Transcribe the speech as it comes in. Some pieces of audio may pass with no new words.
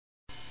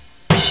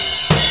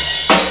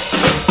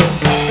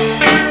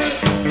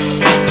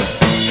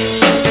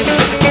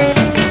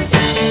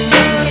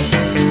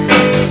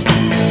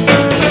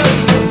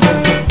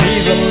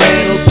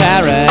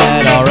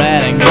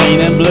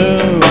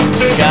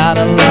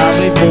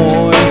lovely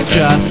voice,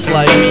 just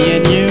like me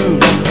and you.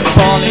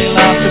 Polly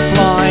loves to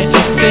fly,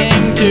 to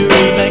sing, to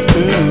eat like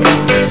food.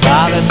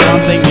 But there's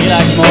something he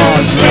likes more,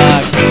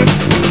 drugs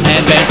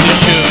and then to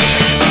shoot.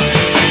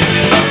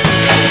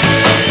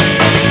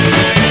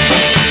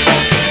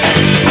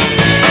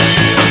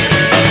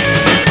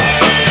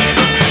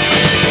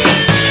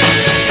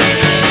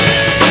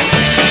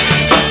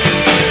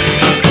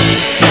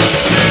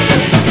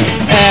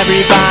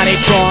 Everybody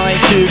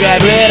tries to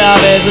get rid of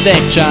his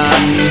addiction.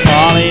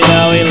 Polly,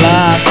 though he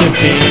loves to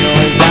feel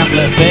his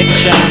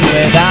amplifiction.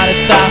 Without his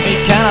stuff he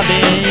cannot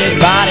be, his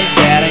body's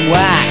getting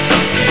whacked,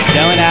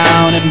 going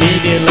down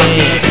immediately.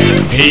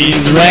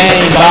 He's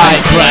rained by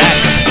crack.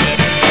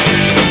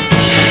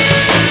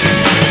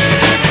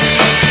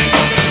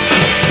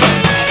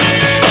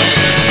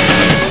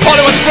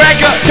 Polly was a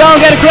cracker. Don't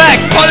get a crack.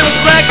 Polly was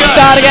a cracker.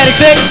 Started getting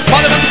sick.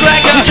 Polly was a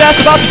cracker. He's just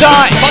about to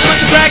die. Polly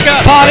was a cracker.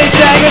 Polly,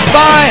 say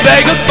goodbye.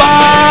 Say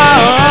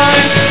goodbye.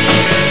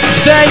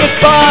 Say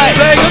goodbye.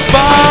 Say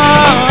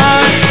goodbye.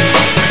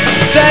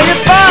 Say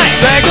goodbye.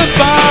 Say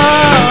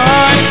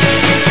goodbye.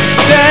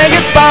 Say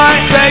goodbye.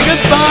 Say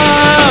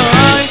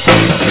goodbye.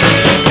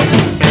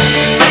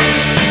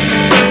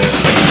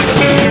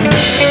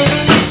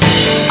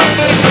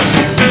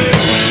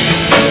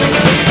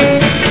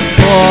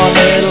 Poor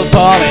little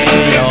Polly,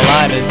 your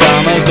life is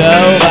almost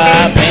over.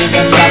 Pain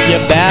comes up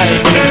your belly,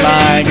 feels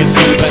like a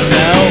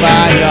supernova.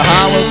 Your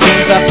heart will soon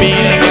stop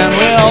beating and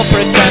we'll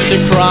pretend to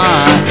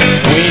cry.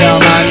 We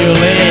don't mind you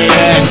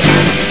leaving.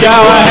 Go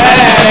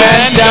ahead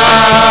and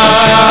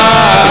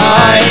die.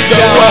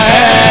 Go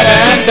ahead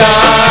and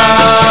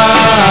die.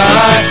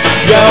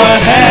 Go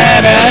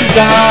ahead and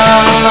die.